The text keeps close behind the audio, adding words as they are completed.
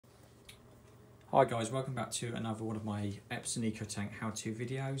Hi guys, welcome back to another one of my EPSON EcoTank how-to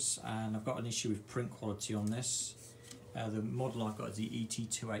videos, and I've got an issue with print quality on this. The model I've got is the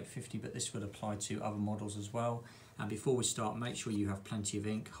ET2850, but this would apply to other models as well. And before we start, make sure you have plenty of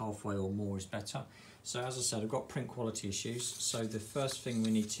ink, halfway or more is better. So as I said, I've got print quality issues, so the first thing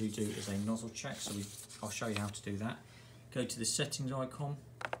we need to do is a nozzle check, so I'll show you how to do that. Go to the settings icon,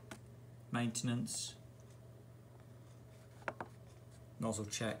 maintenance, nozzle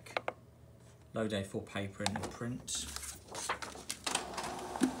check, load A4 paper in and print.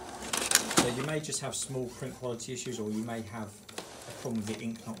 So you may just have small print quality issues, or you may have a problem with the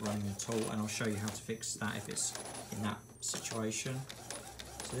ink not running at all, and I'll show you how to fix that if it's in that situation.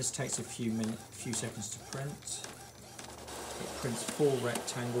 So this takes a few seconds to print. It prints 4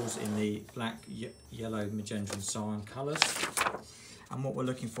 rectangles in the black, yellow, magenta and cyan colours. And what we're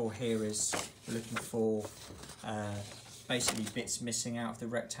looking for here is we're looking for basically bits missing out of the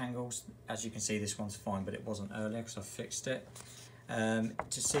rectangles. As you can see, this one's fine, but it wasn't earlier because I fixed it. To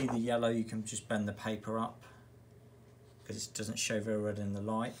see the yellow, you can just bend the paper up because it doesn't show very well in the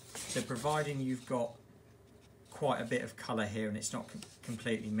light. So providing you've got quite a bit of colour here and it's not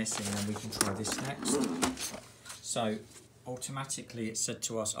completely missing, then we can try this next. So automatically it said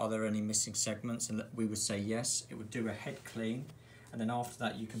to us, are there any missing segments? And we would say yes. It would do a head clean, and then after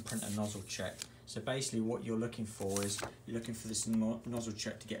that you can print a nozzle check. So basically what you're looking for is, you're looking for this nozzle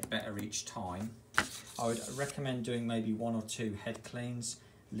check to get better each time. I would recommend doing maybe 1 or 2 head cleans,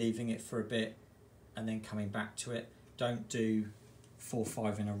 leaving it for a bit and then coming back to it. Don't do 4 or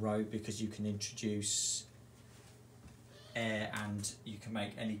 5 in a row, because you can introduce air and you can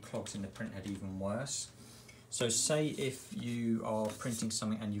make any clogs in the print head even worse. So say if you are printing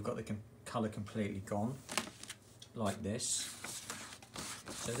something and you've got the colour completely gone, like this.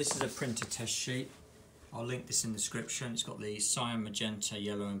 So this is a printer test sheet. I'll link this in the description. It's got the cyan, magenta,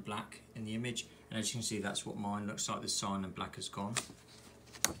 yellow and black in the image, and as you can see, that's what mine looks like. The cyan and black has gone.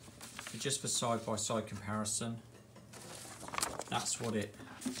 So just for side-by-side comparison, this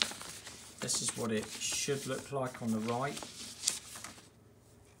is what it should look like on the right,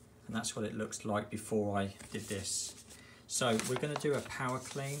 and that's what it looks like before I did this. So we're going to do a power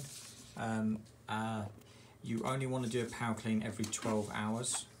clean. You only want to do a power clean every 12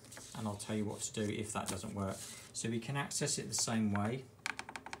 hours, and I'll tell you what to do if that doesn't work. So we can access it the same way.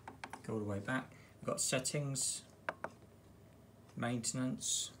 Go all the way back. We've got settings,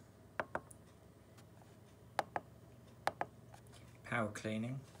 maintenance, power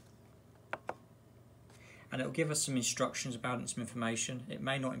cleaning, and it'll give us some instructions about it and some information. It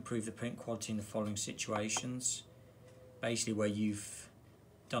may not improve the print quality in the following situations. Basically where you've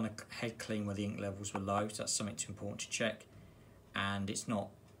done a head clean where the ink levels were low, so that's something too important to check, and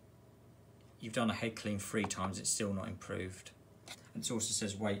you've done a head clean 3 times, it's still not improved. And it also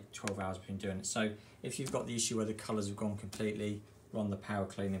says wait 12 hours between doing it. So if you've got the issue where the colours have gone completely, run the power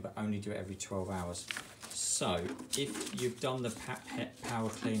cleaning, but only do it every 12 hours. So if you've done the power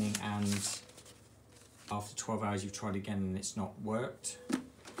cleaning and after 12 hours you've tried again and it's not worked,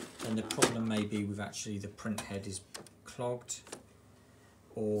 then the problem may be with actually the print head is clogged,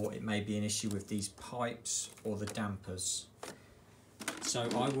 or it may be an issue with these pipes or the dampers. So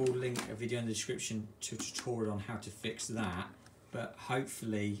I will link a video in the description to a tutorial on how to fix that, but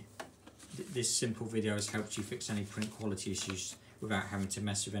hopefully this simple video has helped you fix any print quality issues without having to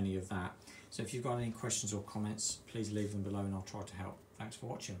mess with any of that. So if you've got any questions or comments, please leave them below and I'll try to help. Thanks for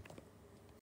watching.